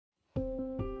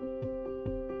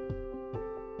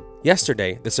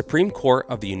Yesterday, the Supreme Court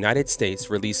of the United States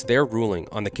released their ruling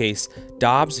on the case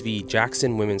Dobbs v.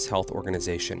 Jackson Women's Health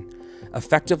Organization,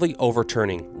 effectively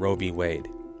overturning Roe v. Wade.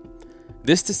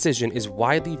 This decision is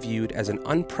widely viewed as an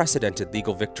unprecedented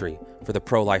legal victory for the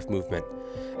pro-life movement,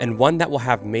 and one that will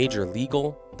have major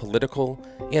legal, political,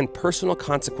 and personal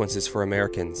consequences for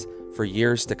Americans for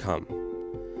years to come.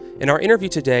 In our interview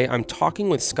today, I'm talking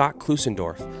with Scott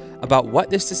Klusendorf about what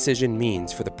this decision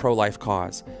means for the pro-life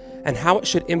cause and how it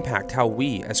should impact how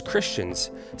we, as Christians,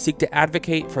 seek to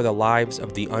advocate for the lives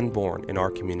of the unborn in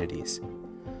our communities.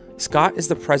 Scott is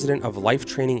the president of Life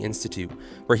Training Institute,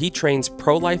 where he trains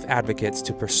pro-life advocates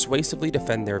to persuasively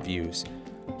defend their views.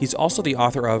 He's also the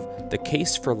author of The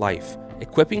Case for Life,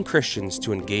 Equipping Christians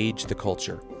to Engage the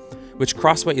Culture, which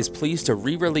Crossway is pleased to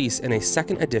re-release in a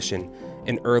second edition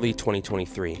in early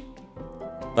 2023.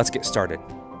 Let's get started.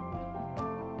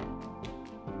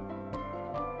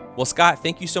 Well, Scott,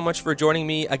 thank you so much for joining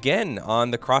me again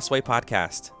on the Crossway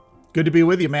podcast. Good to be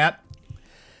with you, Matt.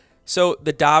 So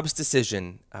the Dobbs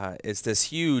decision is this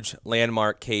huge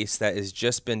landmark case that has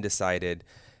just been decided,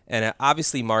 and it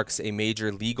obviously marks a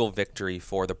major legal victory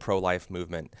for the pro-life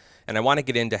movement. And I want to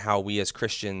get into how we as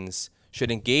Christians should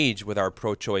engage with our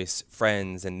pro-choice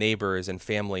friends and neighbors and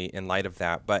family in light of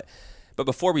that. But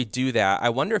before we do that, I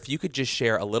wonder if you could just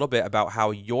share a little bit about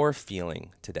how you're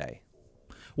feeling today.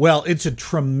 Well, it's a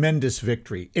tremendous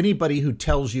victory. Anybody who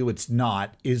tells you it's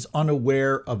not is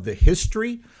unaware of the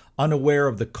history, unaware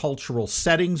of the cultural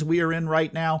settings we are in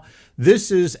right now. This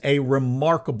is a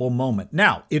remarkable moment.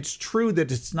 Now, it's true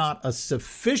that it's not a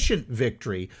sufficient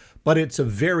victory, but it's a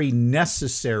very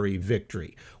necessary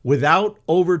victory. Without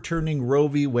overturning Roe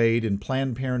v. Wade and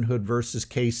Planned Parenthood versus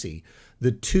Casey,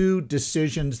 the two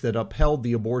decisions that upheld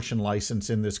the abortion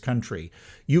license in this country,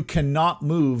 you cannot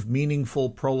move meaningful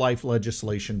pro-life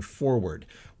legislation forward.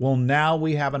 Well, now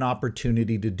we have an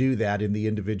opportunity to do that in the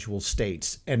individual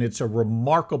states, and it's a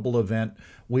remarkable event.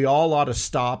 We all ought to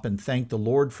stop and thank the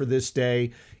Lord for this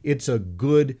day. It's a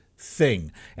good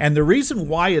thing. And the reason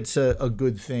why it's a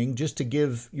good thing, just to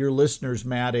give your listeners,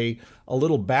 Matt, a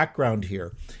little background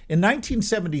here. In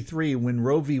 1973, when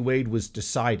Roe v. Wade was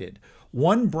decided,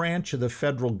 one branch of the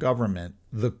federal government,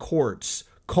 the courts,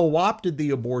 co-opted the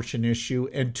abortion issue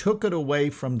and took it away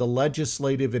from the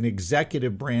legislative and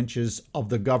executive branches of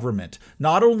the government,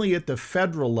 not only at the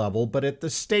federal level, but at the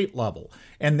state level.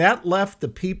 And that left the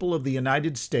people of the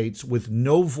United States with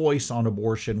no voice on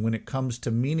abortion when it comes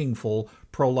to meaningful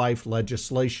pro-life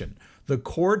legislation. The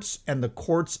courts and the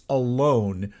courts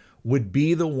alone would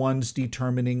be the ones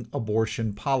determining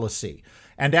abortion policy.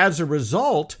 And as a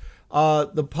result,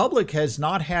 the public has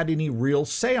not had any real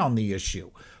say on the issue.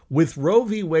 With Roe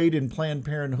v. Wade and Planned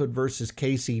Parenthood versus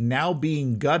Casey now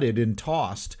being gutted and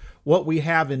tossed, what we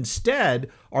have instead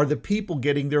are the people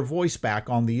getting their voice back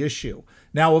on the issue.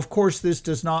 Now, of course, this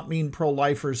does not mean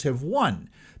pro-lifers have won,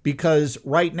 because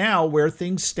right now, where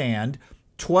things stand,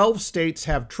 12 states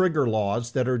have trigger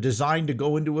laws that are designed to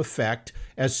go into effect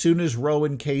as soon as Roe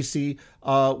and Casey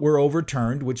were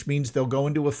overturned, which means they'll go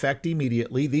into effect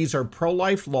immediately. These are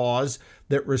pro-life laws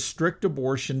that restrict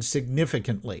abortion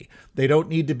significantly. They don't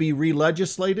need to be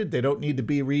re-legislated. They don't need to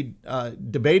be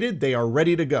debated. They are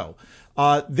ready to go.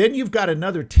 Then you've got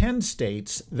another 10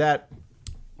 states that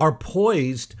are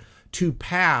poised to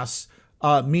pass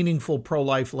meaningful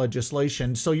pro-life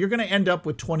legislation. So you're going to end up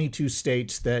with 22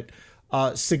 states that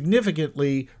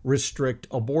significantly restrict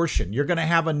abortion. You're going to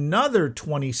have another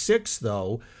 26,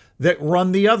 though, that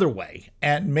run the other way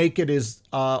and make it as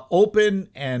open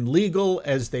and legal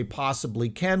as they possibly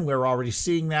can. We're already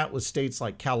seeing that with states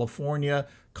like California,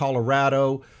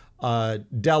 Colorado,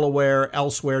 Delaware,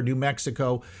 elsewhere, New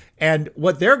Mexico. And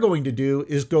what they're going to do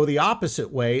is go the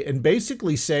opposite way and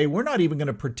basically say, we're not even going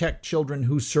to protect children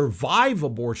who survive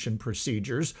abortion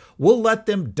procedures. We'll let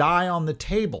them die on the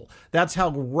table. That's how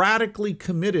radically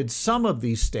committed some of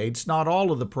these states, not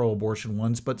all of the pro-abortion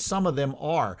ones, but some of them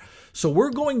are. So we're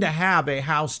going to have a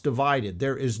house divided.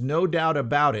 There is no doubt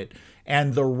about it.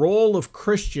 And the role of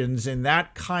Christians in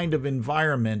that kind of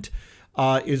environment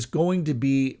is going to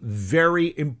be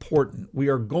very important. We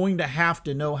are going to have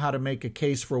to know how to make a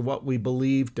case for what we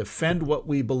believe, defend what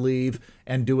we believe,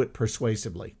 and do it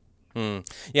persuasively. Yeah,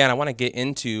 and I want to get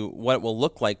into what it will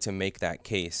look like to make that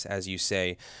case, as you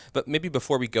say. But maybe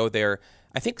before we go there,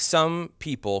 I think some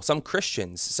people, some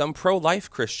Christians, some pro-life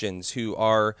Christians who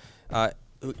are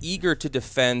eager to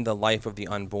defend the life of the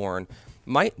unborn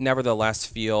might nevertheless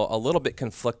feel a little bit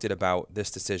conflicted about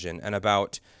this decision and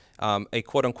about a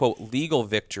quote-unquote legal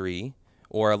victory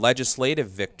or a legislative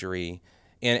victory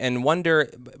and wonder,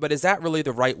 but is that really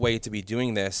the right way to be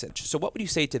doing this? So what would you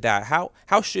say to that?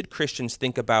 How should Christians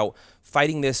think about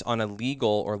fighting this on a legal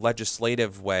or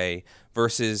legislative way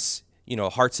versus,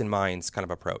 hearts and minds kind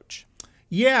of approach?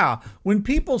 Yeah, when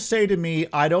people say to me,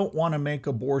 I don't want to make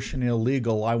abortion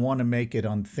illegal, I want to make it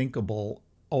unthinkable,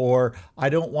 or I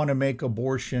don't want to make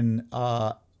abortion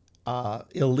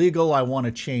illegal, I want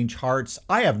to change hearts,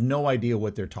 I have no idea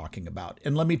what they're talking about.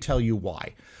 And let me tell you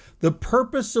why. The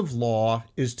purpose of law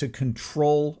is to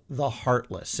control the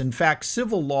heartless. In fact,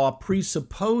 civil law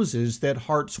presupposes that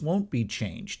hearts won't be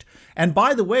changed. And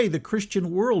by the way, the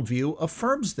Christian worldview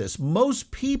affirms this.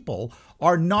 Most people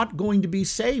are not going to be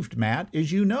saved, Matt,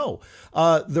 as you know.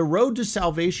 The road to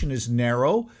salvation is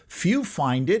narrow. Few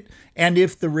find it. And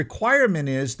if the requirement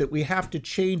is that we have to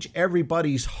change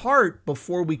everybody's heart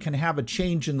before we can have a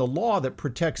change in the law that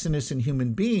protects innocent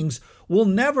human beings, we'll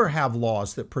never have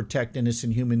laws that protect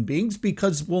innocent human beings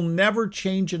because we'll never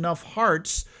change enough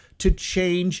hearts to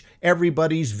change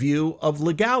everybody's view of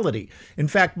legality. In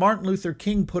fact, Martin Luther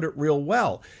King put it real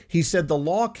well. He said, the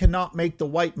law cannot make the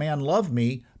white man love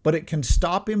me, but it can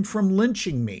stop him from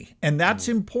lynching me. And that's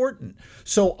important.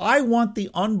 So I want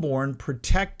the unborn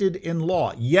protected in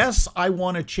law. Yes, I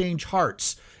want to change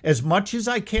hearts. As much as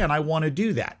I can, I want to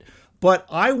do that. But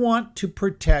I want to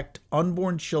protect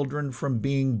unborn children from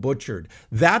being butchered.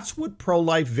 That's what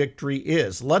pro-life victory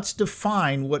is. Let's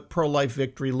define what pro-life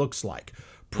victory looks like.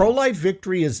 Pro-life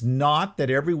victory is not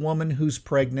that every woman who's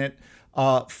pregnant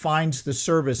finds the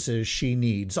services she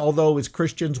needs, although as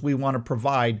Christians we want to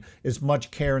provide as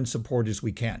much care and support as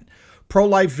we can.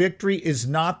 Pro-life victory is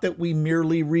not that we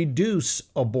merely reduce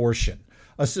abortion.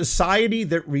 A society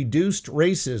that reduced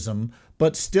racism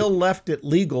but still left it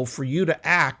legal for you to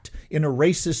act in a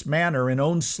racist manner and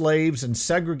own slaves and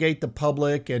segregate the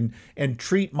public and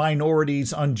treat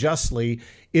minorities unjustly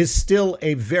is still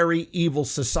a very evil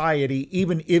society,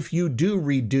 even if you do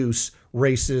reduce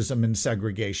racism and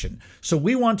segregation. So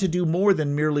we want to do more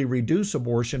than merely reduce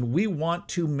abortion. We want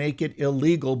to make it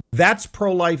illegal. That's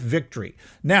pro-life victory.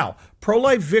 Now,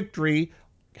 pro-life victory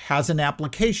has an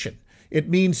application. It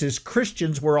means as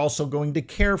Christians, we're also going to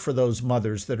care for those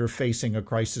mothers that are facing a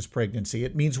crisis pregnancy.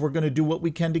 It means we're going to do what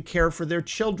we can to care for their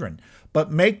children. But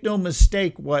make no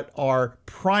mistake what our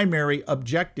primary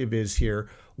objective is here.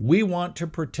 We want to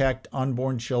protect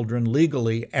unborn children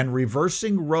legally, and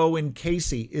reversing Roe and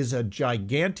Casey is a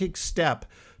gigantic step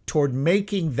toward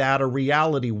making that a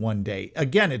reality one day.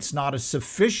 Again, it's not a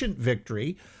sufficient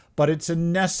victory, but it's a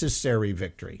necessary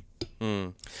victory.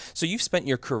 So you've spent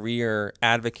your career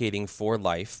advocating for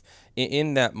life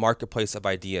in that marketplace of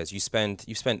ideas. You spent,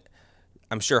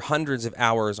 I'm sure, hundreds of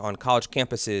hours on college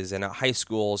campuses and at high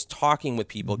schools talking with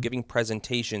people, giving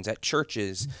presentations at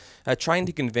churches, trying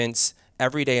to convince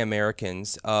everyday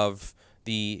Americans of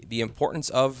the importance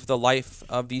of the life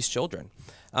of these children.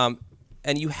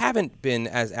 And you haven't been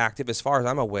as active, as far as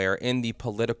I'm aware, in the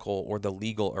political or the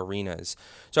legal arenas.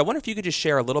 So I wonder if you could just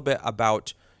share a little bit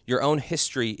about your own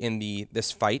history in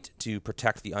this fight to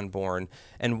protect the unborn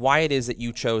and why it is that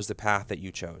you chose the path that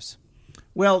you chose.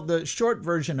 Well, the short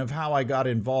version of how I got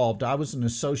involved, I was an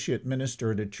associate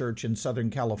minister at a church in Southern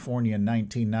California in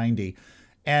 1990,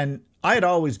 and I had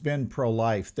always been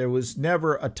pro-life. There was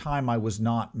never a time I was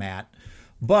not, Matt,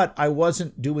 but I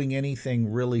wasn't doing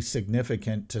anything really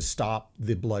significant to stop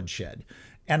the bloodshed.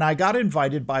 And I got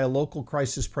invited by a local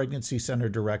crisis pregnancy center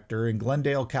director in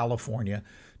Glendale, California,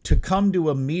 to come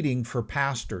to a meeting for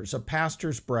pastors, a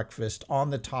pastor's breakfast on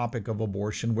the topic of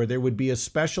abortion, where there would be a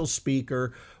special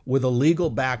speaker with a legal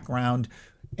background.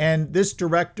 And this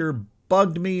director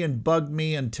bugged me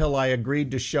until I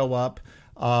agreed to show up.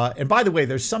 And by the way,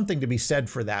 there's something to be said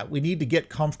for that. We need to get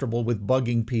comfortable with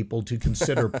bugging people to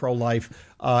consider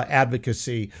pro-life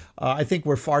advocacy. I think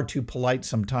we're far too polite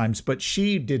sometimes, but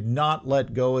she did not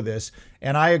let go of this.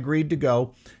 And I agreed to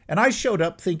go. And I showed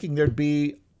up thinking there'd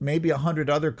be maybe 100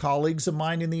 other colleagues of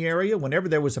mine in the area. Whenever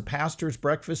there was a pastor's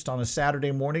breakfast on a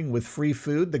Saturday morning with free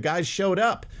food, the guys showed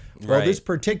up. Well, Right. this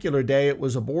particular day, it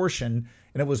was abortion,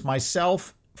 and it was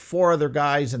myself, 4 other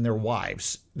guys, and their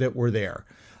wives that were there.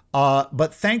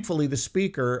 But thankfully, the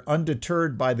speaker,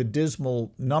 undeterred by the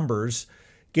dismal numbers,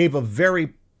 gave a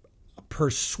very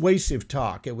persuasive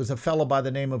talk. It was a fellow by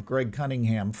the name of Greg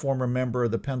Cunningham, former member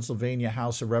of the Pennsylvania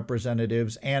House of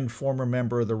Representatives and former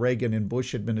member of the Reagan and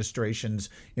Bush administrations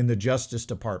in the Justice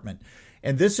Department.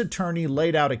 And this attorney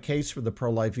laid out a case for the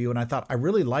pro-life view, and I thought, I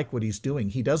really like what he's doing.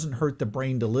 He doesn't hurt the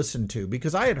brain to listen to,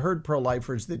 because I had heard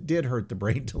pro-lifers that did hurt the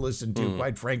brain to listen to,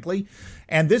 quite frankly.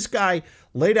 And this guy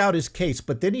laid out his case,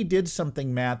 but then he did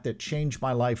something, Matt, that changed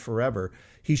my life forever.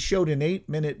 He showed an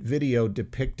 8-minute video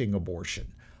depicting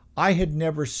abortion. I had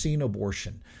never seen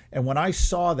abortion. And when I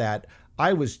saw that,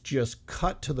 I was just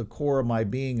cut to the core of my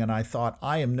being, and I thought,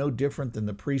 I am no different than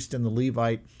the priest and the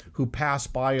Levite who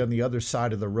passed by on the other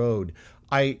side of the road.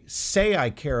 I say I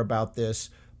care about this,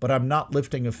 but I'm not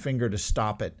lifting a finger to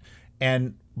stop it.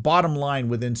 And bottom line,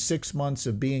 within 6 months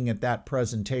of being at that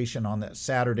presentation on that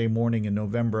Saturday morning in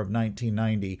November of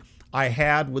 1990, I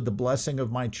had, with the blessing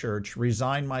of my church,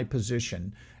 resigned my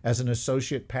position as an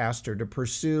associate pastor to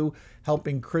pursue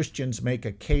helping Christians make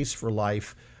a case for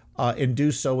life and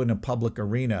do so in a public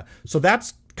arena. So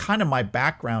that's kind of my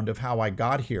background of how I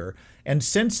got here. And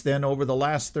since then, over the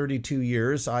last 32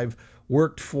 years, I've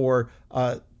worked for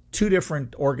 2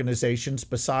 different organizations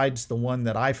besides the one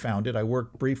that I founded. I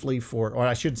worked briefly for, or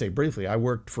I shouldn't say briefly, I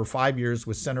worked for 5 years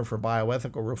with Center for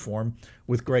Bioethical Reform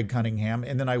with Greg Cunningham,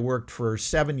 and then I worked for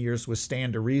 7 years with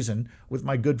Stand to Reason with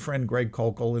my good friend Greg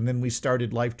Kokel, and then we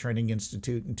started Life Training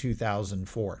Institute in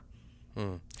 2004.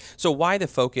 So why the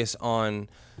focus on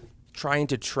trying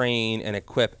to train and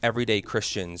equip everyday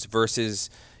Christians versus,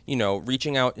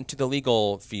 reaching out into the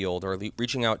legal field or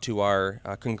reaching out to our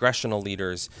congressional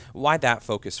leaders? Why that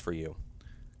focus for you?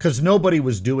 Because nobody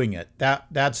was doing it.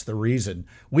 That's the reason.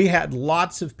 We had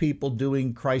lots of people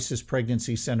doing crisis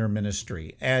pregnancy center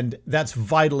ministry, and that's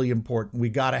vitally important. We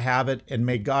got to have it, and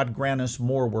may God grant us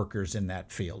more workers in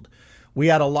that field. We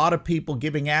had a lot of people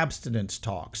giving abstinence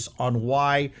talks on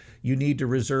why you need to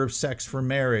reserve sex for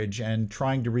marriage and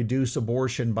trying to reduce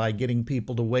abortion by getting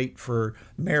people to wait for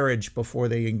marriage before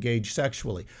they engage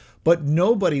sexually. But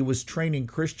nobody was training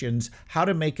Christians how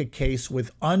to make a case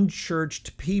with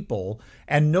unchurched people,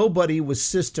 and nobody was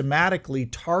systematically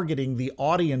targeting the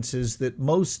audiences that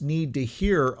most need to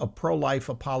hear a pro-life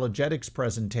apologetics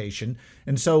presentation.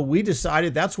 And so we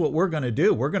decided that's what we're going to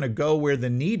do. We're going to go where the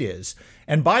need is.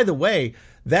 And by the way,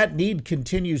 that need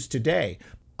continues today.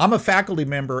 I'm a faculty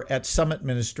member at Summit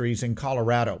Ministries in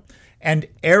Colorado, and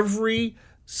every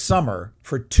summer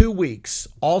for 2 weeks,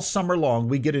 all summer long,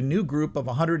 we get a new group of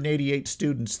 188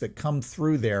 students that come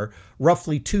through there,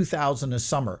 roughly 2,000 a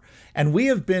summer. And we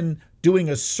have been doing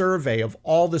a survey of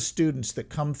all the students that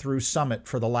come through Summit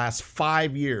for the last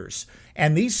 5 years.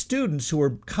 And these students who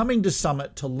are coming to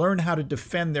Summit to learn how to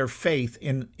defend their faith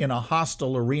in a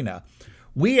hostile arena,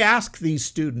 we ask these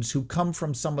students who come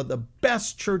from some of the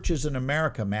best churches in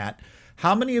America, Matt,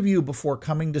 how many of you before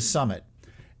coming to Summit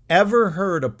ever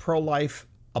heard a pro-life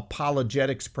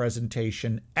apologetics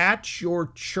presentation at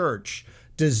your church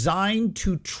designed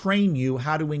to train you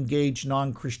how to engage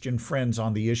non-Christian friends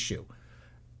on the issue?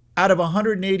 Out of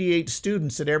 188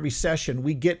 students at every session,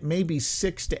 we get maybe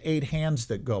 6 to 8 hands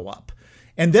that go up.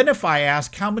 And then if I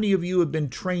ask, how many of you have been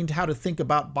trained how to think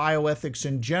about bioethics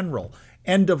in general?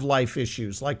 End-of-life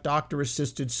issues like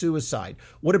doctor-assisted suicide?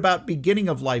 What about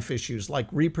beginning-of-life issues like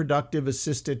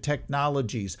reproductive-assisted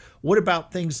technologies? What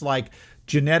about things like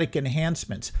genetic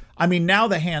enhancements? I mean, now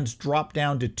the hands drop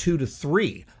down to 2 to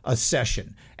 3 a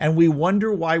session, and we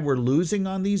wonder why we're losing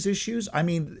on these issues. I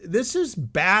mean, this is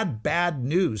bad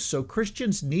news. So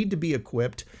Christians need to be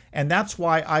equipped, and that's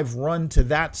why I've run to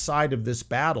that side of this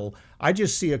battle. I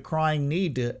just see a crying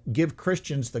need to give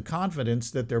Christians the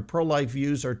confidence that their pro-life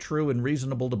views are true and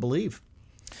reasonable to believe.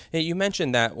 You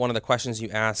mentioned that one of the questions you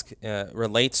ask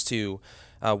relates to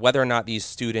whether or not these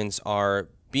students are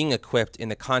being equipped in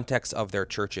the context of their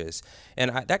churches.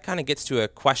 And that kind of gets to a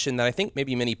question that I think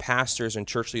maybe many pastors and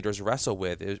church leaders wrestle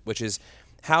with, which is,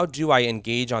 how do I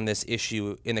engage on this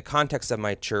issue in the context of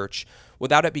my church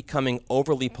without it becoming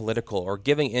overly political or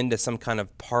giving into some kind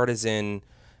of partisan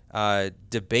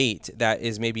debate that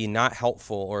is maybe not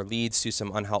helpful or leads to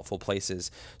some unhelpful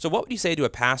places? So what would you say to a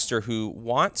pastor who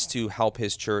wants to help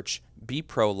his church be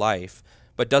pro-life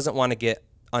but doesn't want to get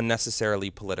unnecessarily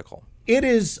political? It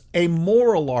is a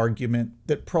moral argument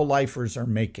that pro-lifers are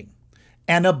making,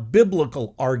 and a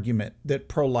biblical argument that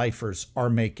pro-lifers are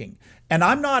making. And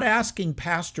I'm not asking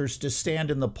pastors to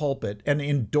stand in the pulpit and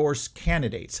endorse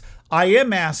candidates. I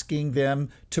am asking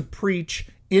them to preach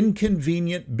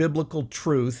inconvenient biblical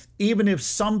truth, even if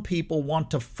some people want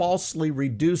to falsely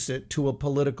reduce it to a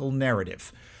political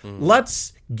narrative.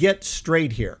 Let's get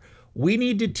straight here. We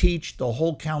need to teach the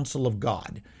whole counsel of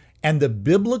God. And the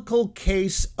biblical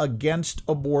case against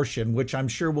abortion, which I'm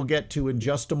sure we'll get to in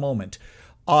just a moment,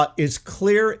 is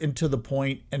clear and to the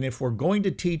point. And if we're going to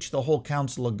teach the whole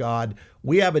counsel of God,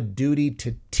 we have a duty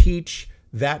to teach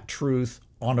that truth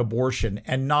on abortion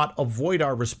and not avoid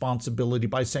our responsibility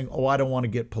by saying, oh, I don't want to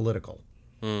get political.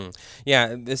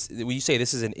 Yeah, when you say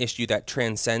this is an issue that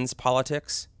transcends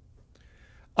politics?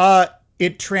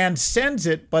 It transcends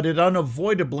it, but it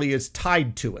unavoidably is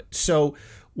tied to it. So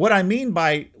what I mean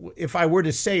by, if I were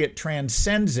to say it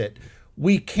transcends it,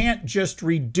 we can't just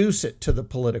reduce it to the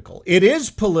political. It is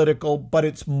political, but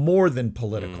it's more than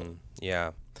political.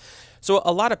 Yeah. So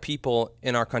a lot of people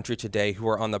in our country today who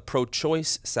are on the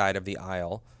pro-choice side of the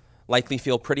aisle likely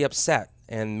feel pretty upset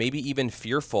and maybe even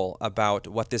fearful about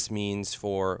what this means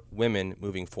for women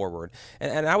moving forward.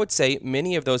 And I would say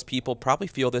many of those people probably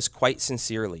feel this quite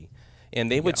sincerely, and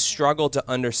they would struggle to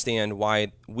understand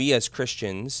why we as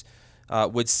Christians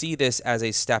would see this as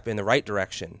a step in the right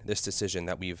direction, this decision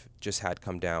that we've just had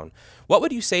come down. What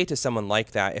would you say to someone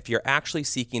like that if you're actually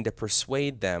seeking to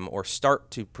persuade them or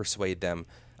start to persuade them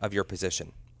of your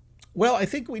position? Well, I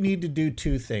think we need to do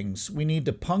two things. We need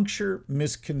to puncture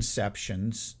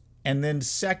misconceptions, and then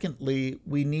secondly,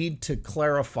 we need to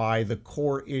clarify the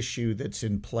core issue that's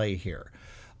in play here.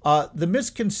 The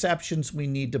misconceptions we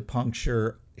need to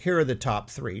puncture, here are the top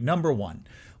three. Number one,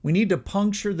 we need to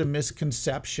puncture the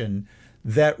misconception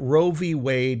that Roe v.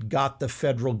 Wade got the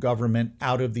federal government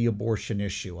out of the abortion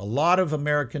issue. A lot of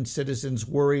American citizens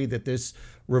worry that this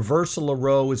reversal of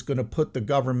Roe is going to put the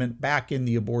government back in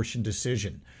the abortion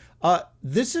decision.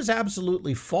 This is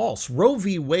absolutely false. Roe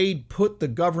v. Wade put the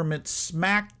government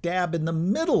smack dab in the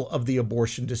middle of the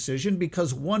abortion decision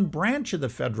because one branch of the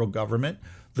federal government,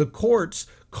 the courts,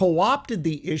 co-opted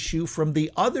the issue from the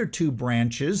other two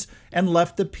branches and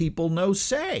left the people no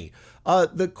say.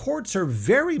 The courts are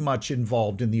very much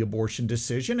involved in the abortion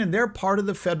decision, and they're part of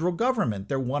the federal government.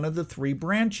 They're one of the three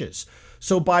branches.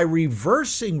 So by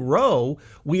reversing Roe,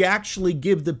 we actually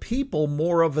give the people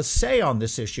more of a say on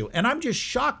this issue. And I'm just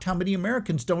shocked how many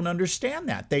Americans don't understand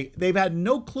that. They've had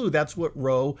no clue that's what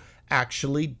Roe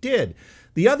actually did.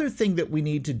 The other thing that we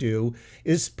need to do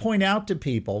is point out to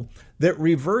people that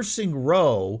reversing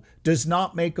Roe does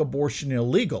not make abortion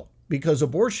illegal, because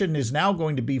abortion is now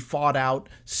going to be fought out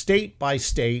state by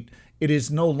state. It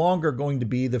is no longer going to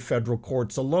be the federal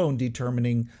courts alone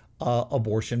determining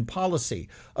abortion policy.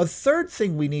 A third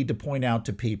thing we need to point out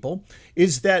to people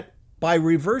is that by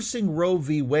reversing Roe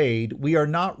v. Wade, we are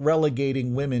not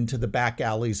relegating women to the back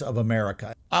alleys of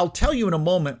America. I'll tell you in a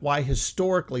moment why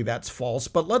historically that's false,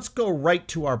 but let's go right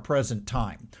to our present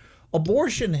time.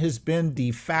 Abortion has been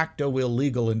de facto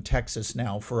illegal in Texas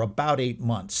now for about 8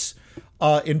 months.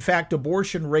 In fact,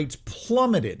 abortion rates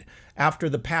plummeted after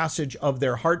the passage of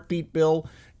their heartbeat bill.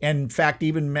 And in fact,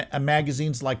 even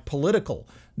magazines like Political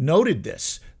noted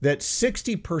this, that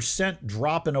 60%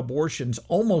 drop in abortions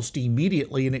almost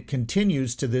immediately, and it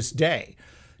continues to this day.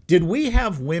 Did we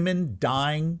have women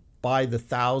dying by the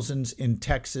thousands in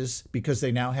Texas because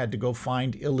they now had to go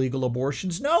find illegal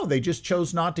abortions? No, they just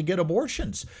chose not to get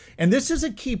abortions. And this is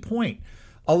a key point.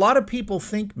 A lot of people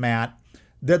think, Matt,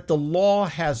 that the law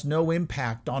has no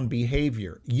impact on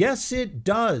behavior. Yes, it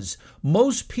does.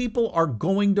 Most people are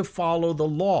going to follow the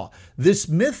law. This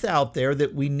myth out there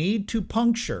that we need to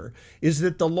puncture is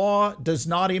that the law does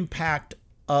not impact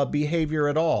behavior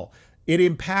at all. It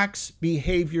impacts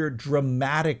behavior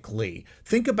dramatically.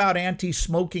 Think about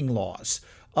anti-smoking laws.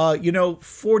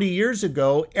 40 years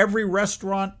ago, every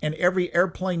restaurant and every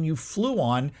airplane you flew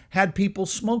on had people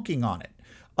smoking on it.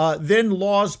 Then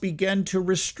laws began to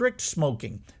restrict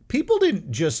smoking. People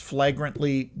didn't just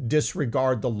flagrantly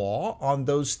disregard the law on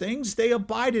those things. They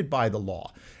abided by the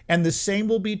law. And the same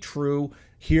will be true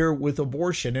here with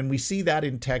abortion. And we see that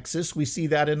in Texas. We see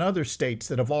that in other states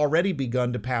that have already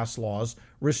begun to pass laws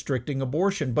restricting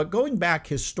abortion. But going back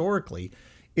historically,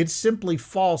 it's simply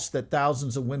false that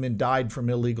thousands of women died from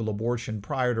illegal abortion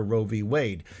prior to Roe v.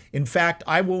 Wade. In fact,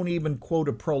 I won't even quote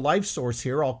a pro-life source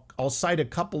here. I'll cite a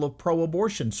couple of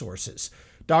pro-abortion sources.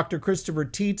 Dr. Christopher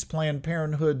Tietz, Planned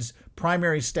Parenthood's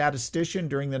primary statistician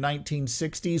during the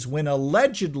 1960s, when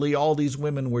allegedly all these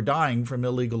women were dying from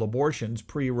illegal abortions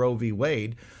pre-Roe v.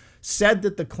 Wade, said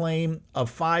that the claim of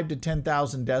 5,000 to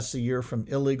 10,000 deaths a year from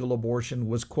illegal abortion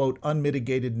was, quote,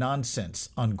 unmitigated nonsense,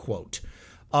 unquote.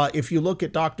 If you look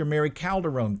at Dr. Mary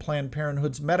Calderon, Planned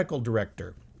Parenthood's medical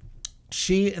director,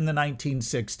 she in the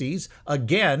 1960s,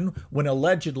 again, when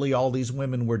allegedly all these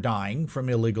women were dying from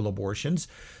illegal abortions,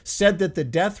 said that the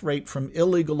death rate from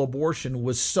illegal abortion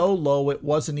was so low it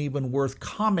wasn't even worth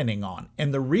commenting on.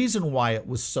 And the reason why it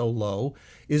was so low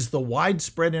is the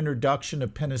widespread introduction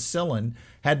of penicillin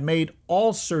had made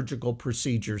all surgical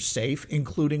procedures safe,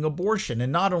 including abortion.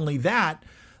 And not only that,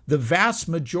 the vast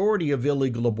majority of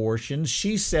illegal abortions,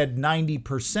 she said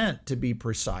 90% to be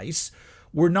precise,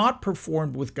 were not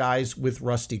performed with guys with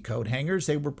rusty coat hangers.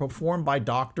 They were performed by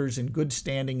doctors in good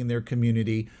standing in their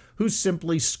community who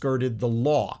simply skirted the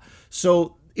law.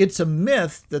 So it's a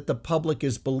myth that the public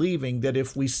is believing that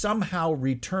if we somehow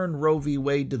return Roe v.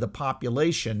 Wade to the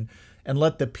population and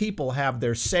let the people have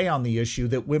their say on the issue,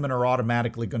 that women are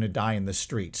automatically going to die in the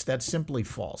streets. That's simply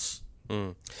false.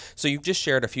 So you've just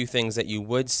shared a few things that you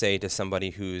would say to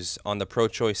somebody who's on the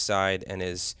pro-choice side and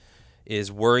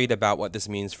is worried about what this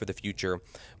means for the future.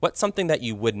 What's something that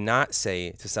you would not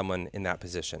say to someone in that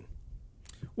position?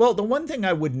 Well, the one thing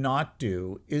I would not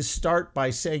do is start by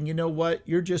saying, you know what,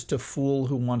 you're just a fool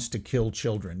who wants to kill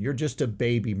children. You're just a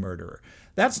baby murderer.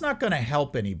 That's not going to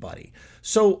help anybody.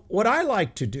 So what I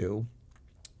like to do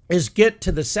is get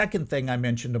to the second thing I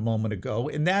mentioned a moment ago,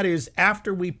 and that is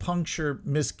after we puncture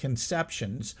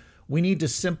misconceptions, we need to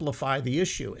simplify the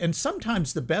issue. And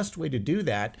sometimes the best way to do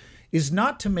that is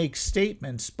not to make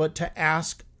statements, but to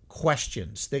ask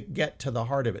questions that get to the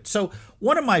heart of it. So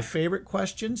one of my favorite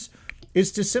questions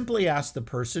is to simply ask the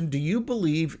person, do you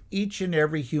believe each and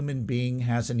every human being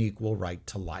has an equal right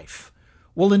to life?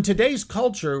 Well, in today's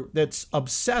culture that's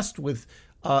obsessed with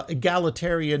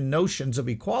egalitarian notions of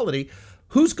equality,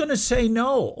 who's going to say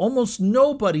no? Almost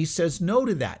nobody says no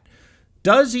to that.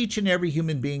 Does each and every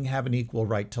human being have an equal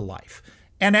right to life?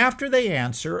 And after they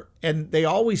answer, and they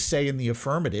always say in the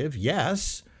affirmative,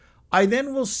 yes, I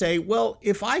then will say, well,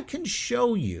 if I can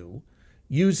show you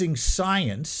using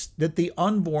science that the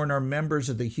unborn are members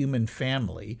of the human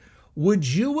family, would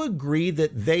you agree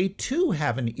that they too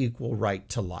have an equal right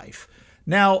to life?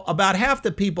 Now, about half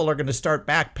the people are going to start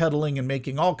backpedaling and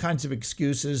making all kinds of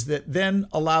excuses that then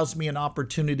allows me an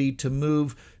opportunity to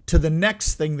move to the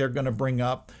next thing they're going to bring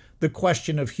up, the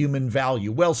question of human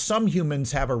value. Well, some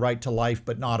humans have a right to life,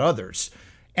 but not others.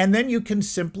 And then you can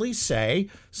simply say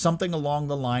something along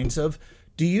the lines of,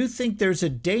 do you think there's a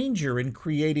danger in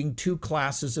creating two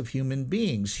classes of human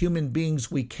beings? Human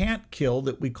beings we can't kill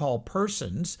that we call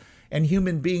persons, and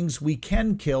human beings we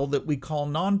can kill that we call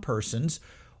non-persons.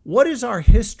 What has our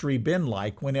history been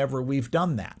like whenever we've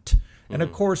done that? And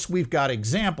of course, we've got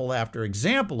example after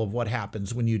example of what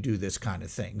happens when you do this kind of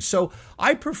thing. So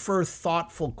I prefer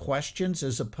thoughtful questions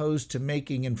as opposed to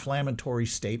making inflammatory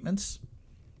statements.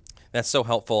 That's so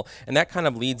helpful. And that kind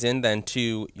of leads in then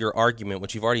to your argument,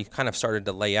 which you've already kind of started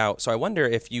to lay out. So I wonder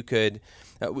if you could,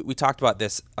 we talked about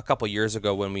this a couple years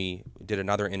ago when we did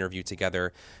another interview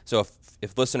together. So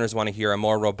if listeners want to hear a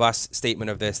more robust statement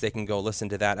of this, they can go listen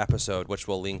to that episode, which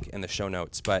we'll link in the show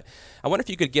notes. But I wonder if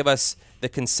you could give us the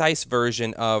concise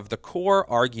version of the core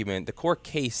argument, the core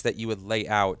case that you would lay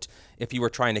out if you were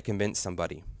trying to convince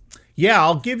somebody. Yeah,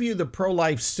 I'll give you the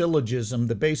pro-life syllogism,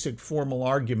 the basic formal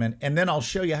argument, and then I'll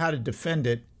show you how to defend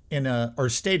it or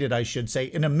state it, I should say,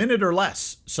 in a minute or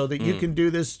less so that you can do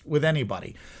this with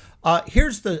anybody.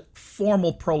 Here's the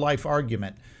formal pro-life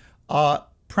argument.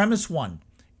 Premise one,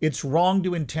 it's wrong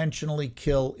to intentionally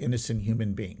kill innocent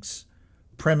human beings.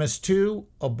 Premise two,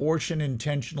 abortion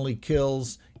intentionally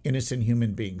kills innocent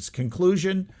human beings.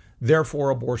 Conclusion, therefore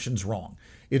abortion's wrong.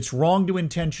 It's wrong to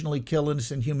intentionally kill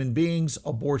innocent human beings.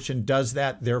 Abortion does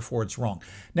that, therefore it's wrong.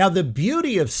 Now, the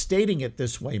beauty of stating it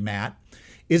this way, Matt,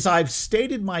 is I've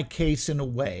stated my case in a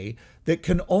way that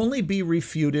can only be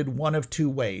refuted one of two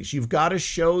ways. You've got to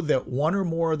show that one or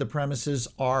more of the premises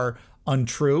are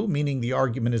untrue, meaning the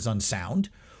argument is unsound,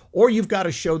 or you've got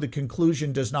to show the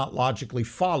conclusion does not logically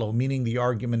follow, meaning the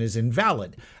argument is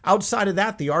invalid. Outside of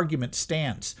that, the argument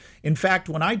stands. In fact,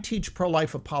 when I teach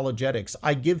pro-life apologetics,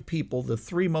 I give people the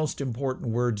three most important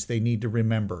words they need to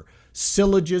remember: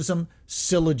 syllogism,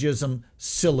 syllogism,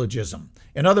 syllogism.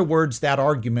 In other words, that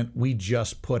argument we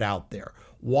just put out there.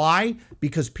 Why?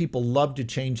 Because people love to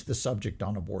change the subject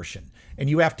on abortion. And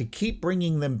you have to keep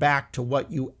bringing them back to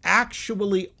what you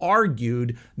actually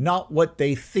argued, not what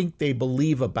they think they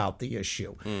believe about the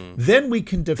issue. Then we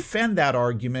can defend that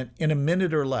argument in a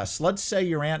minute or less. Let's say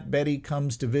your Aunt Betty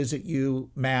comes to visit you,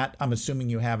 Matt. I'm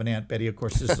assuming you have an Aunt Betty. Of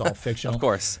course, this is all fictional. Of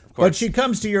course. But she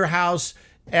comes to your house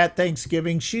at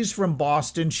Thanksgiving. She's from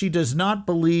Boston. She does not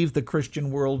believe the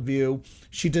Christian worldview.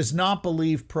 She does not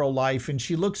believe pro-life. And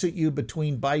she looks at you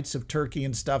between bites of turkey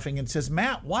and stuffing and says,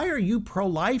 Matt, why are you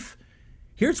pro-life?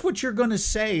 Here's what you're going to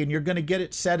say, and you're going to get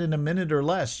it said in a minute or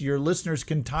less. Your listeners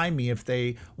can time me if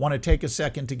they want to take a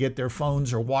second to get their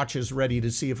phones or watches ready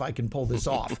to see if I can pull this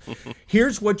off.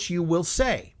 Here's what you will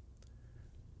say.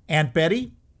 Aunt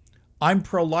Betty, I'm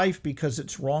pro-life because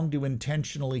it's wrong to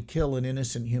intentionally kill an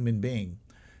innocent human being.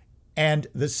 And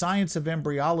the science of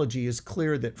embryology is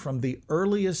clear that from the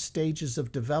earliest stages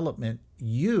of development,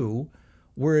 you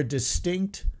were a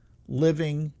distinct,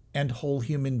 living, and whole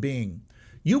human being.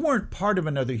 You weren't part of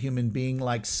another human being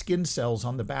like skin cells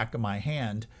on the back of my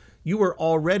hand. You were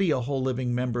already a whole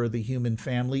living member of the human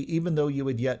family, even though you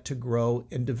had yet to grow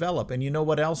and develop. And you know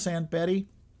what else, Aunt Betty?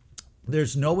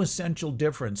 There's no essential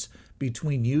difference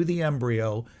between you, the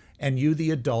embryo, and you,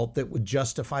 the adult, that would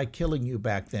justify killing you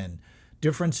back then.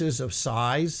 Differences of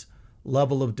size,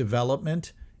 level of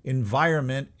development,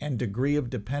 environment, and degree of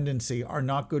dependency are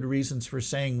not good reasons for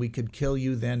saying we could kill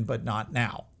you then, but not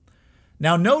now.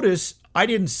 Now, notice I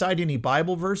didn't cite any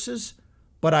Bible verses,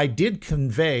 but I did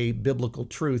convey biblical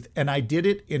truth, and I did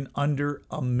it in under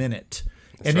a minute.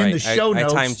 That's right. In the show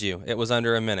notes, I timed you. It was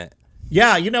under a minute.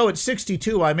 Yeah, at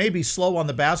 62, I may be slow on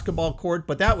the basketball court,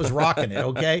 but that was rocking it,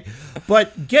 okay?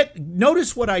 But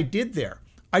notice what I did there.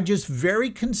 I just very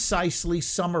concisely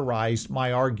summarized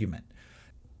my argument.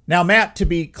 Now, Matt, to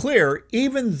be clear,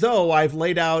 even though I've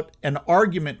laid out an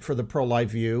argument for the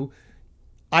pro-life view,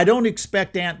 I don't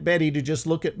expect Aunt Betty to just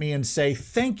look at me and say,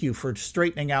 thank you for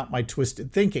straightening out my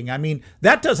twisted thinking. I mean,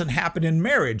 that doesn't happen in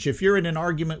marriage. If you're in an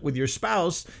argument with your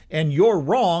spouse and you're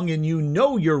wrong and you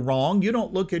know you're wrong, you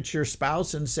don't look at your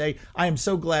spouse and say, I am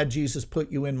so glad Jesus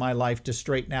put you in my life to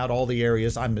straighten out all the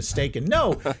areas I'm mistaken.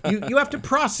 No, you have to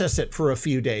process it for a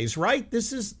few days, right?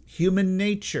 This is human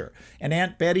nature. And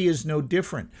Aunt Betty is no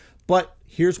different. But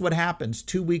here's what happens.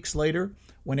 2 weeks later,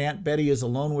 when Aunt Betty is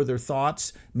alone with her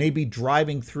thoughts, maybe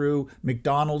driving through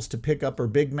McDonald's to pick up her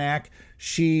Big Mac,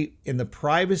 she, in the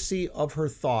privacy of her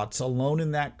thoughts, alone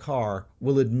in that car,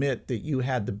 will admit that you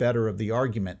had the better of the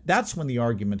argument. That's when the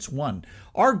argument's won.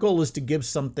 Our goal is to give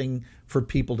something for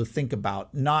people to think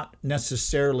about, not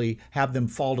necessarily have them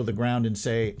fall to the ground and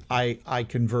say, I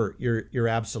convert. You're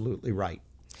absolutely right.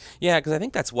 Yeah, because I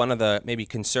think that's one of the maybe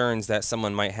concerns that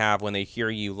someone might have when they hear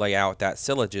you lay out that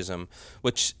syllogism,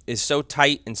 which is so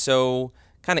tight and so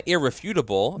kind of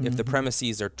irrefutable if the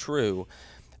premises are true.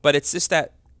 But it's just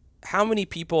that how many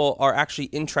people are actually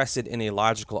interested in a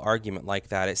logical argument like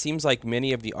that? It seems like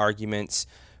many of the arguments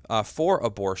for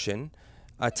abortion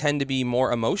tend to be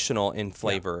more emotional in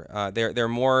flavor. Yeah. They're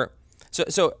more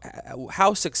so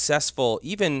how successful,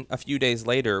 even a few days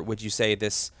later, would you say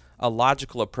a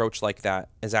logical approach like that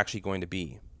is actually going to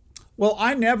be? Well,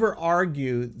 I never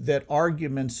argue that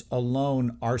arguments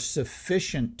alone are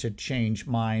sufficient to change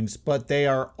minds, but they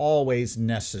are always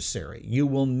necessary. You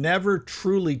will never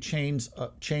truly change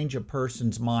a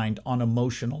person's mind on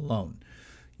emotion alone.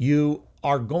 You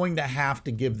are going to have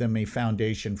to give them a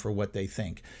foundation for what they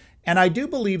think. And I do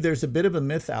believe there's a bit of a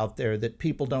myth out there that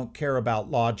people don't care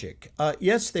about logic.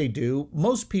 Yes, they do.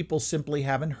 Most people simply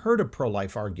haven't heard a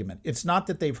pro-life argument. It's not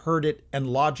that they've heard it and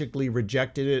logically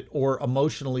rejected it or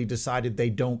emotionally decided they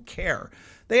don't care.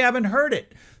 They haven't heard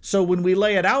it. So when we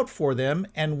lay it out for them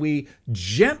and we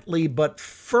gently but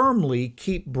firmly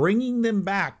keep bringing them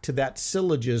back to that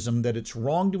syllogism that it's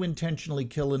wrong to intentionally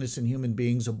kill innocent human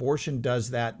beings, abortion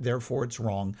does that, therefore it's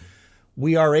wrong,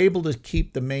 we are able to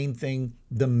keep the main thing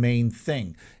the main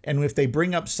thing. And if they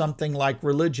bring up something like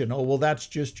religion, oh, well, that's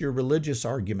just your religious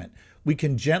argument. We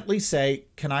can gently say,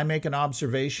 can I make an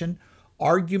observation?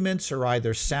 Arguments are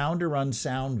either sound or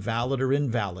unsound, valid or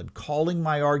invalid. Calling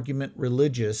my argument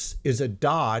religious is a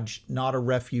dodge, not a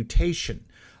refutation.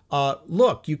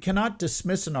 Look, you cannot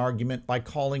dismiss an argument by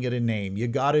calling it a name. You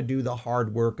got to do the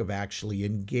hard work of actually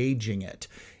engaging it.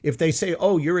 If they say,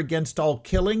 oh, you're against all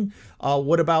killing,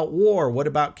 what about war? What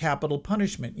about capital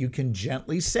punishment? You can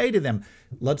gently say to them,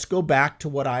 let's go back to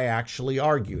what I actually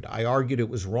argued. I argued it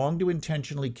was wrong to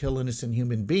intentionally kill innocent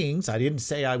human beings. I didn't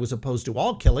say I was opposed to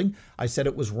all killing. I said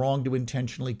it was wrong to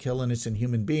intentionally kill innocent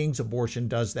human beings. Abortion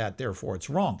does that, therefore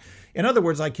it's wrong. In other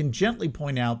words, I can gently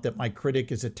point out that my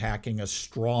critic is attacking a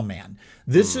straw man.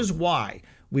 This is why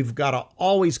we've got to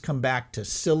always come back to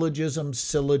syllogism,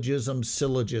 syllogism,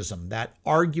 syllogism. That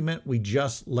argument we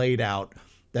just laid out,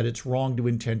 that it's wrong to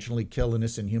intentionally kill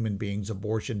innocent human beings.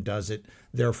 Abortion does it,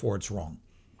 therefore it's wrong.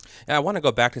 And I want to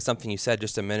go back to something you said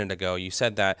just a minute ago. You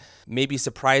said that maybe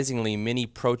surprisingly many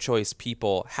pro-choice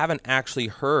people haven't actually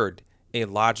heard a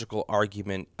logical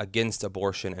argument against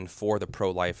abortion and for the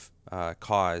pro-life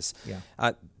cause.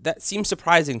 Yeah. That seems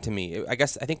surprising to me. I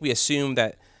think we assume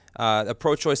that a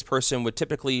pro-choice person would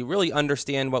typically really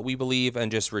understand what we believe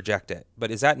and just reject it. But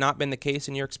has that not been the case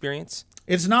in your experience?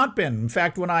 It's not been. In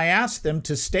fact, when I ask them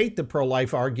to state the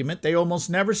pro-life argument, they almost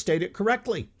never state it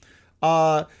correctly.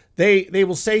 They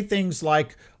will say things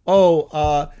like,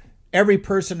 every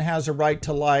person has a right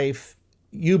to life.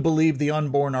 You believe the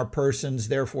unborn are persons,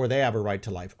 therefore they have a right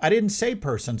to life. I didn't say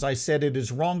persons. I said it is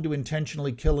wrong to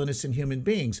intentionally kill innocent human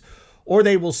beings. Or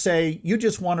they will say, you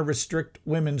just want to restrict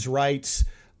women's rights.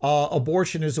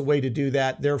 Abortion is a way to do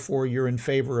that. Therefore, you're in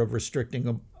favor of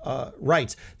restricting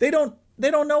rights. They don't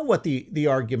know what the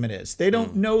argument is. They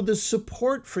don't know the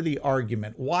support for the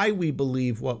argument, why we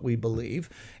believe what we believe.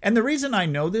 And the reason I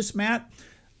know this, Matt,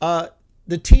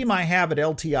 the team I have at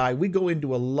LTI, we go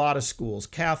into a lot of schools,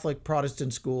 Catholic,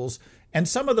 Protestant schools, and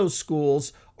some of those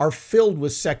schools are filled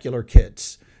with secular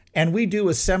kids. And we do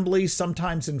assemblies,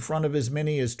 sometimes in front of as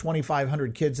many as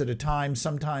 2,500 kids at a time,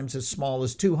 sometimes as small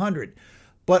as 200.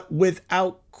 But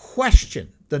without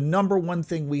question, the number one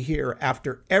thing we hear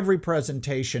after every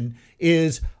presentation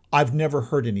is, I've never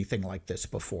heard anything like this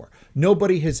before.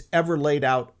 Nobody has ever laid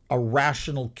out a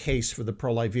rational case for the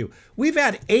pro-life view. We've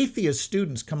had atheist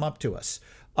students come up to us.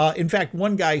 In fact,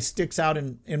 one guy sticks out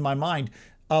in my mind.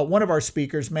 One of our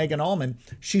speakers, Megan Allman,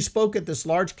 she spoke at this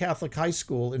large Catholic high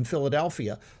school in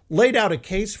Philadelphia, laid out a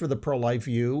case for the pro-life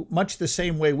view, much the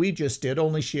same way we just did,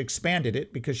 only she expanded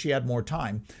it because she had more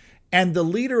time. And the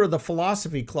leader of the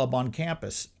philosophy club on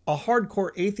campus, a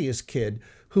hardcore atheist kid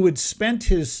who had spent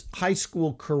his high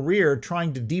school career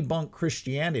trying to debunk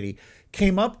Christianity,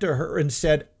 came up to her and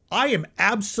said, I am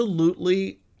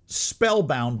absolutely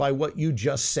spellbound by what you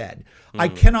just said. I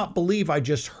cannot believe I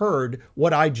just heard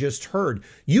what I just heard.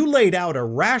 You laid out a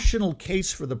rational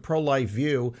case for the pro-life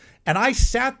view, and I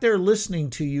sat there listening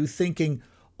to you thinking,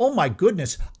 oh my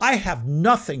goodness, I have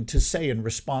nothing to say in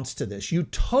response to this. You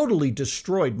totally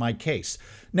destroyed my case.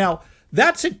 Now,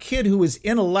 that's a kid who is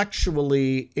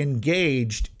intellectually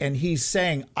engaged, and he's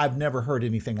saying, I've never heard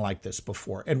anything like this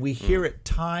before. And we hear it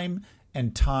time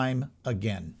and time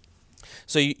again.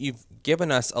 So you've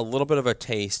given us a little bit of a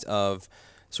taste of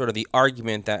sort of the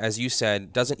argument that, as you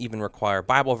said, doesn't even require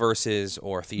Bible verses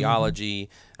or theology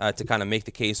to kind of make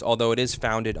the case, although it is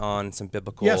founded on some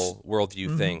biblical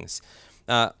worldview things.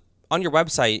 On your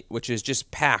website, which is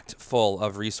just packed full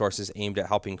of resources aimed at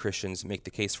helping Christians make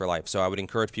the case for life. So I would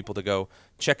encourage people to go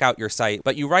check out your site.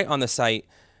 But you write on the site,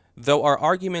 though our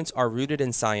arguments are rooted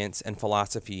in science and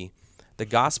philosophy, the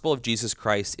gospel of Jesus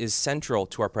Christ is central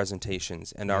to our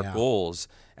presentations and our goals,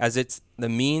 as it's the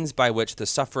means by which the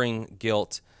suffering,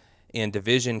 guilt, and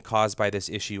division caused by this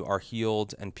issue are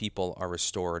healed and people are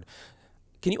restored.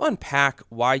 Can you unpack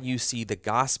why you see the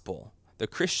gospel, the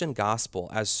Christian gospel,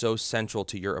 as so central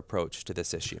to your approach to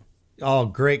this issue? Oh,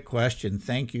 great question.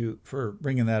 Thank you for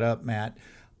bringing that up, Matt.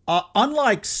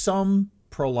 Unlike some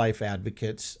pro-life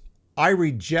advocates, I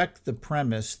reject the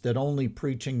premise that only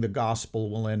preaching the gospel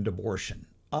will end abortion.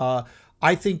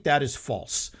 I think that is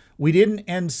false. We didn't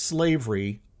end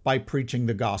slavery by preaching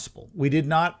the gospel. We did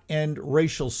not end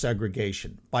racial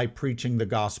segregation by preaching the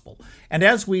gospel. And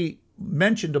as we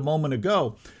mentioned a moment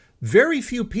ago, very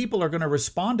few people are going to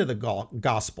respond to the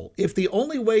gospel. If the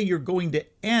only way you're going to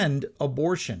end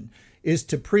abortion is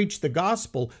to preach the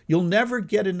gospel, you'll never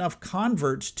get enough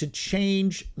converts to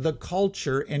change the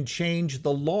culture and change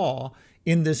the law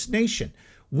in this nation.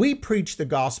 We preach the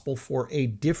gospel for a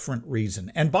different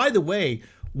reason. And by the way,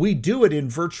 we do it in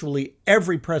virtually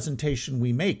every presentation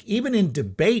we make. Even in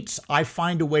debates, I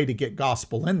find a way to get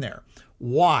gospel in there.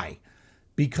 Why?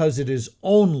 Because it is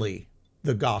only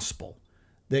the gospel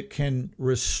that can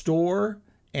restore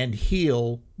and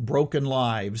heal broken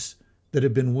lives that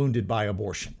have been wounded by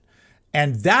abortion.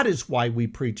 And that is why we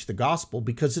preach the gospel,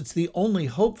 because it's the only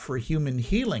hope for human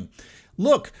healing.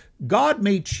 Look, God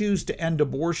may choose to end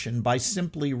abortion by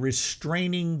simply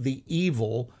restraining the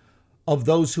evil of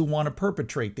those who want to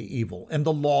perpetrate the evil. And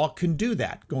the law can do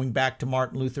that. Going back to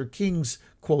Martin Luther King's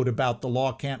quote about the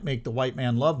law can't make the white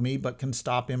man love me, but can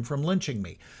stop him from lynching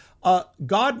me.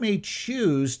 God may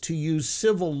choose to use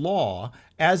civil law,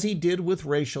 as he did with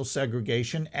racial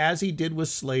segregation, as he did with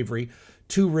slavery,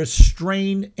 to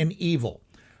restrain an evil.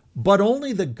 But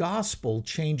only the gospel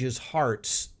changes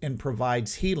hearts and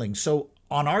provides healing. So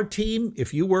on our team,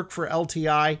 if you work for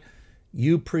LTI,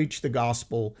 you preach the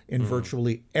gospel in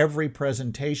virtually every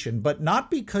presentation, but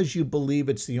not because you believe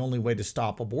it's the only way to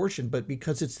stop abortion, but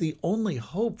because it's the only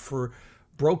hope for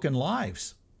broken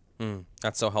lives.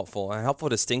 That's so helpful. A helpful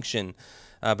distinction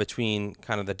between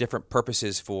kind of the different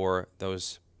purposes for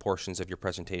those portions of your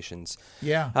presentations.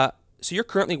 Yeah. So you're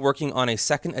currently working on a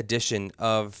second edition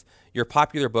of your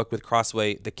popular book with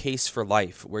Crossway, The Case for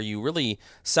Life, where you really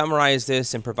summarize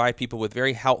this and provide people with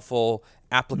very helpful,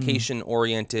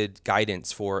 application-oriented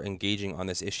guidance for engaging on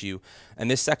this issue. And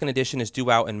this second edition is due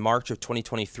out in March of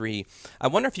 2023. I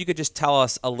wonder if you could just tell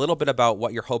us a little bit about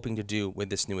what you're hoping to do with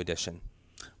this new edition.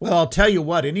 Well, I'll tell you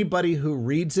what, anybody who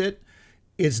reads it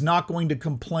is not going to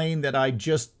complain that I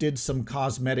just did some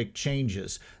cosmetic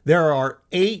changes. There are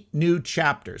 8 new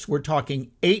chapters. We're talking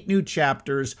 8 new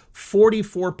chapters,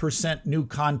 44% new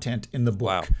content in the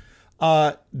book.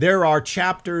 Wow. There are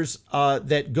chapters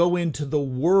that go into the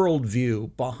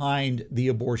worldview behind the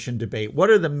abortion debate.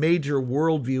 What are the major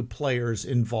worldview players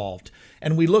involved?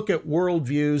 And we look at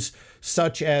worldviews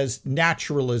such as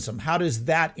naturalism. How does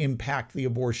that impact the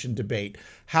abortion debate?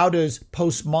 How does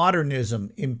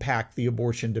postmodernism impact the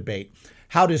abortion debate?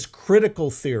 How does critical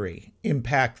theory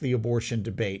impact the abortion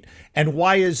debate? And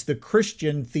why is the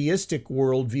Christian theistic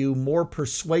worldview more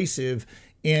persuasive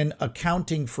in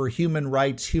accounting for human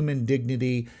rights, human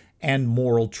dignity, and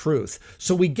moral truth?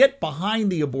 So we get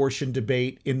behind the abortion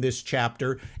debate in this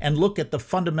chapter and look at the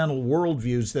fundamental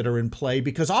worldviews that are in play,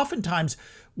 because oftentimes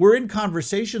we're in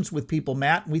conversations with people,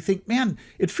 Matt, and we think, man,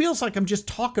 it feels like I'm just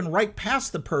talking right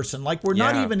past the person, like we're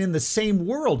not even in the same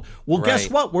world. Well, guess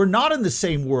what? We're not in the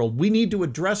same world. We need to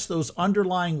address those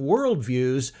underlying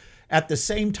worldviews at the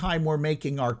same time we're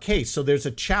making our case. So there's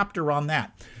a chapter on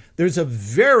that. There's a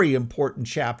very important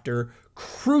chapter,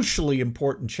 crucially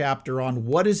important chapter on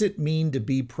what does it mean to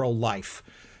be pro-life.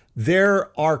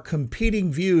 There are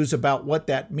competing views about what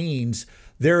that means.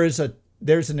 There's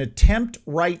an attempt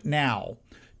right now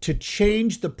to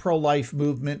change the pro-life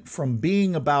movement from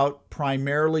being about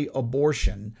primarily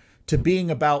abortion to being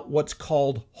about what's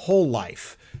called whole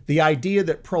life. The idea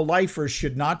that pro-lifers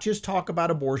should not just talk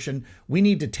about abortion. We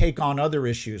need to take on other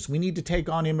issues. We need to take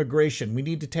on immigration. We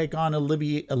need to take on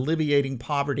alleviating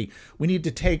poverty. We need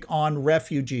to take on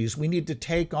refugees. We need to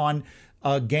take on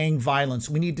gang violence.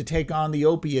 We need to take on the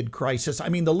opioid crisis. I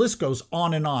mean, the list goes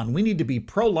on and on. We need to be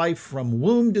pro-life from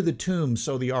womb to the tomb,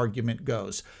 so the argument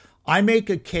goes. I make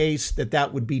a case that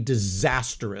that would be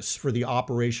disastrous for the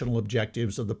operational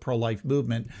objectives of the pro-life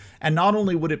movement. And not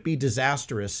only would it be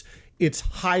disastrous, it's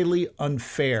highly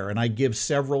unfair. And I give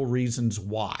several reasons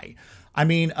why. I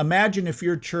mean, imagine if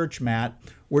your church, Matt,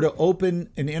 were to open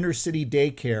an inner city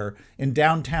daycare in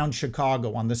downtown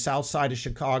Chicago, on the south side of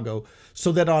Chicago,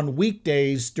 so that on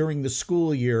weekdays during the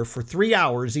school year for 3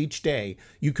 hours each day,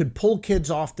 you could pull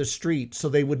kids off the street so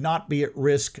they would not be at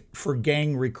risk for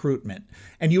gang recruitment.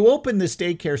 And you opened this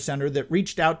daycare center that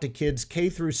reached out to kids K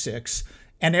through 6,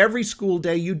 and every school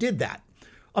day you did that.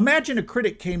 Imagine a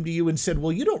critic came to you and said,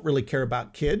 well, you don't really care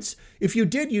about kids. If you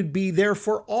did, you'd be there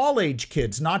for all age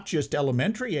kids, not just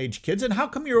elementary age kids. And how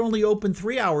come you're only open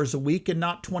 3 hours a week and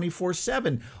not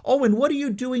 24/7? Oh, and what are you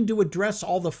doing to address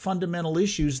all the fundamental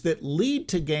issues that lead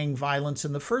to gang violence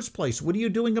in the first place? What are you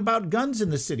doing about guns in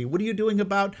the city? What are you doing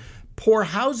about poor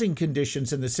housing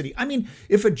conditions in the city? I mean,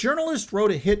 if a journalist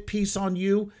wrote a hit piece on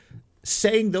you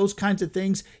saying those kinds of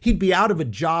things, he'd be out of a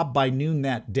job by noon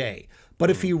that day. But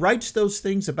if he writes those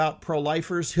things about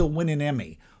pro-lifers, he'll win an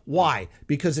Emmy. Why?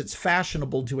 Because it's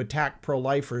fashionable to attack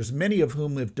pro-lifers, many of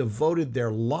whom have devoted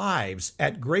their lives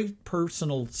at great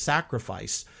personal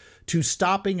sacrifice to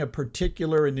stopping a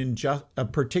particular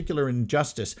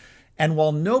injustice. And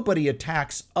while nobody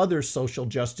attacks other social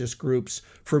justice groups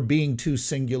for being too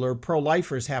singular,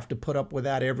 pro-lifers have to put up with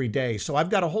that every day. So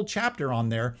I've got a whole chapter on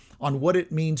there on what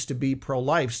it means to be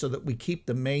pro-life so that we keep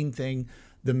the main thing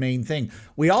the main thing.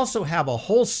 We also have a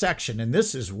whole section, and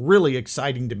this is really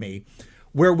exciting to me,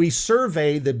 where we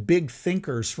survey the big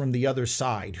thinkers from the other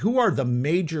side. Who are the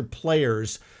major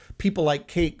players? People like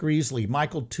Kate Greasley,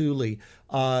 Michael Tooley,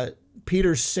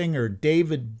 Peter Singer,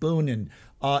 David Boonin,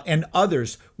 and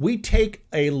others. We take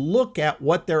a look at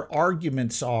what their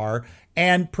arguments are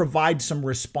and provide some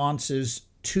responses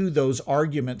to those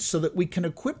arguments so that we can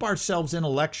equip ourselves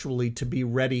intellectually to be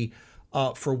ready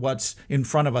for what's in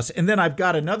front of us. And then I've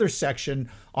got another section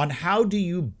on how do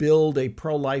you build a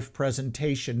pro-life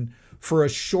presentation for a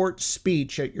short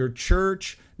speech at your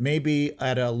church, maybe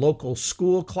at a local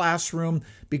school classroom,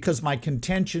 because my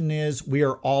contention is we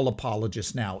are all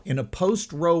apologists now. In a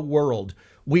post-Roe world,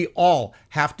 we all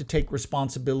have to take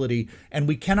responsibility, and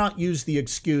we cannot use the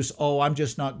excuse, oh, I'm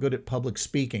just not good at public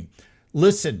speaking.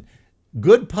 Listen,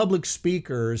 good public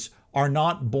speakers are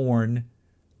not born.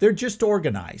 They're just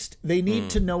organized. They need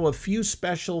to know a few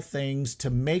special things to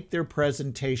make their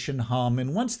presentation hum.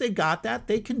 And once they got that,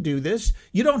 they can do this.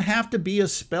 You don't have to be a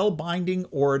spellbinding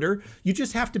orator. You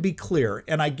just have to be clear.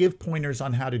 And I give pointers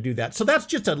on how to do that. So that's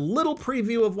just a little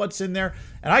preview of what's in there.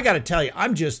 And I got to tell you,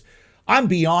 I'm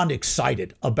beyond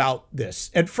excited about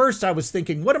this. At first, I was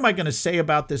thinking, what am I going to say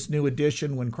about this new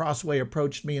edition? When Crossway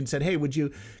approached me and said, hey, would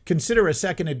you consider a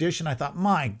second edition? I thought,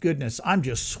 my goodness, I'm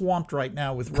just swamped right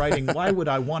now with writing. Why would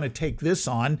I want to take this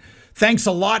on? Thanks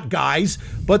a lot, guys.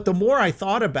 But the more I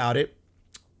thought about it,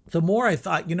 the more I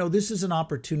thought, this is an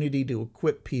opportunity to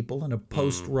equip people in a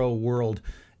post-Roe world.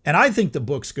 And I think the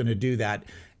book's going to do that.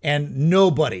 And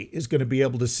nobody is going to be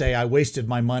able to say, I wasted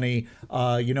my money.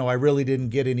 I really didn't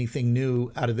get anything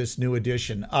new out of this new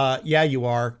edition. Yeah, you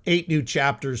are. 8 new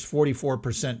chapters,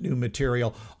 44% new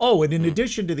material. Oh, and in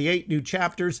addition to the 8 new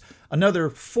chapters, another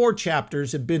 4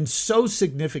 chapters have been so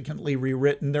significantly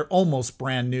rewritten, they're almost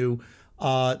brand new.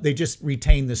 They just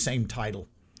retain the same title.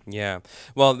 Yeah.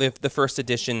 Well, the first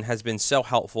edition has been so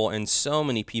helpful in so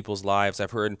many people's lives. I've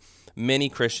heard many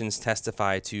Christians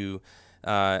testify to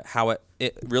how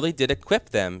it really did equip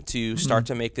them to start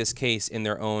to make this case in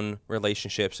their own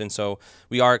relationships. And so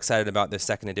we are excited about this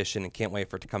second edition and can't wait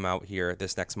for it to come out here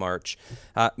this next March.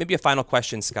 Maybe a final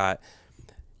question, Scott.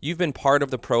 You've been part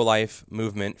of the pro-life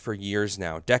movement for years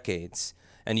now, decades,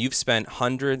 and you've spent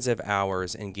hundreds of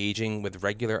hours engaging with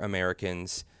regular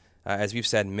Americans, as we've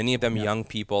said, many of them young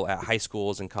people at high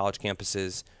schools and college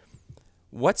campuses.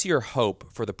 What's your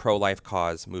hope for the pro-life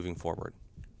cause moving forward?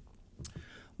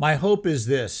 My hope is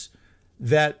this,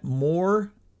 that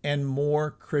more and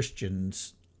more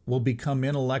Christians will become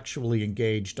intellectually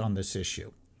engaged on this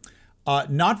issue.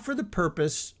 Not for the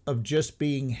purpose of just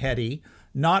being heady,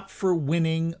 not for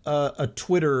winning a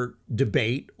Twitter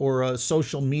debate or a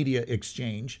social media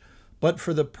exchange, but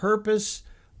for the purpose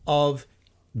of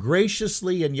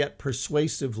graciously and yet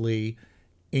persuasively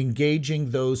engaging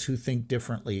those who think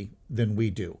differently than we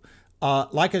do.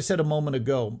 Like I said a moment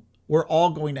ago, we're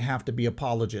all going to have to be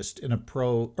apologists in a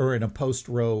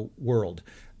post-Roe world.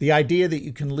 The idea that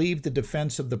you can leave the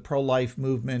defense of the pro-life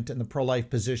movement and the pro-life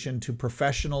position to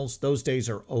professionals, those days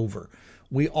are over.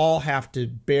 We all have to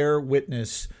bear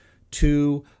witness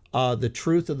to the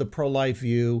truth of the pro-life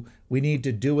view. We need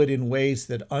to do it in ways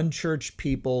that unchurched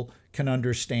people can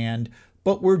understand.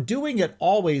 But we're doing it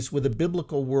always with a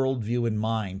biblical worldview in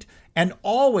mind, and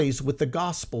always with the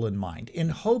gospel in mind, in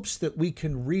hopes that we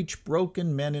can reach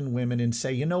broken men and women and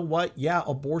say, you know what? Yeah,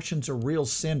 abortion's a real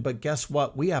sin, but guess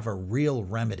what? We have a real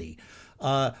remedy.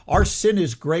 Our sin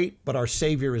is great, but our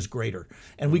Savior is greater.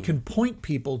 And we can point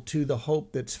people to the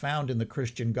hope that's found in the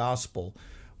Christian gospel,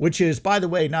 which is, by the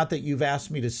way, not that you've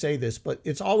asked me to say this, but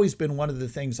it's always been one of the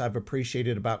things I've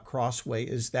appreciated about Crossway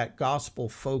is that gospel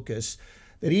focus,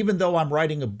 that even though I'm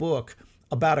writing a book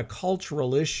about a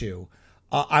cultural issue,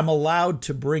 I'm allowed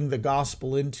to bring the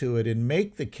gospel into it and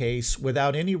make the case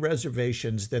without any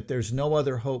reservations that there's no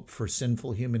other hope for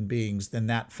sinful human beings than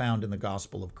that found in the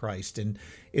gospel of Christ. And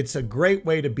it's a great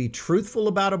way to be truthful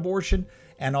about abortion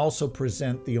and also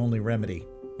present the only remedy.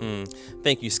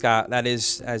 Thank you, Scott. That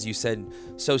is, as you said,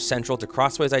 so central to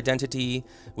Crossway's identity.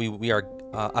 We are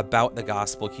about the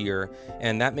gospel here,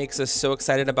 and that makes us so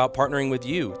excited about partnering with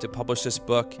you to publish this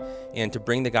book and to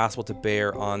bring the gospel to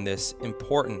bear on this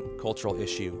important cultural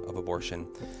issue of abortion.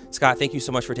 Scott, thank you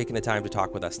so much for taking the time to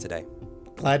talk with us today.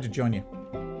 Glad to join you.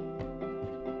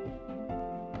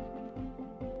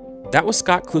 That was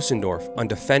Scott Klusendorf on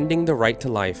defending the right to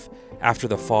life after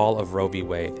the fall of Roe v.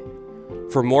 Wade.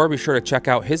 For more, be sure to check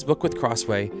out his book with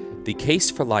Crossway, The Case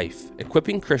for Life,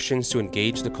 Equipping Christians to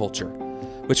Engage the Culture,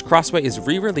 which Crossway is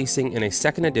re-releasing in a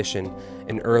second edition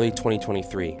in early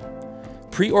 2023.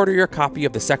 Pre-order your copy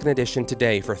of the second edition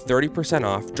today for 30%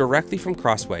 off directly from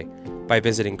Crossway by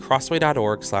visiting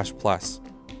crossway.org/plus.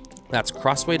 That's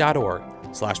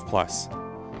crossway.org/plus.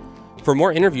 For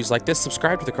more interviews like this,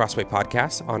 subscribe to the Crossway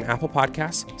Podcast on Apple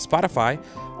Podcasts, Spotify,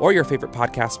 or your favorite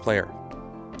podcast player.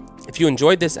 If you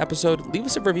enjoyed this episode, leave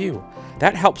us a review.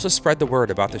 That helps us spread the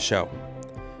word about the show.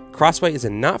 Crossway is a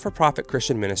not-for-profit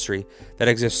Christian ministry that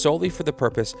exists solely for the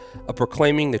purpose of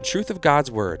proclaiming the truth of God's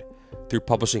word through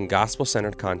publishing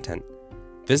gospel-centered content.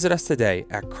 Visit us today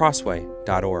at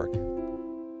crossway.org.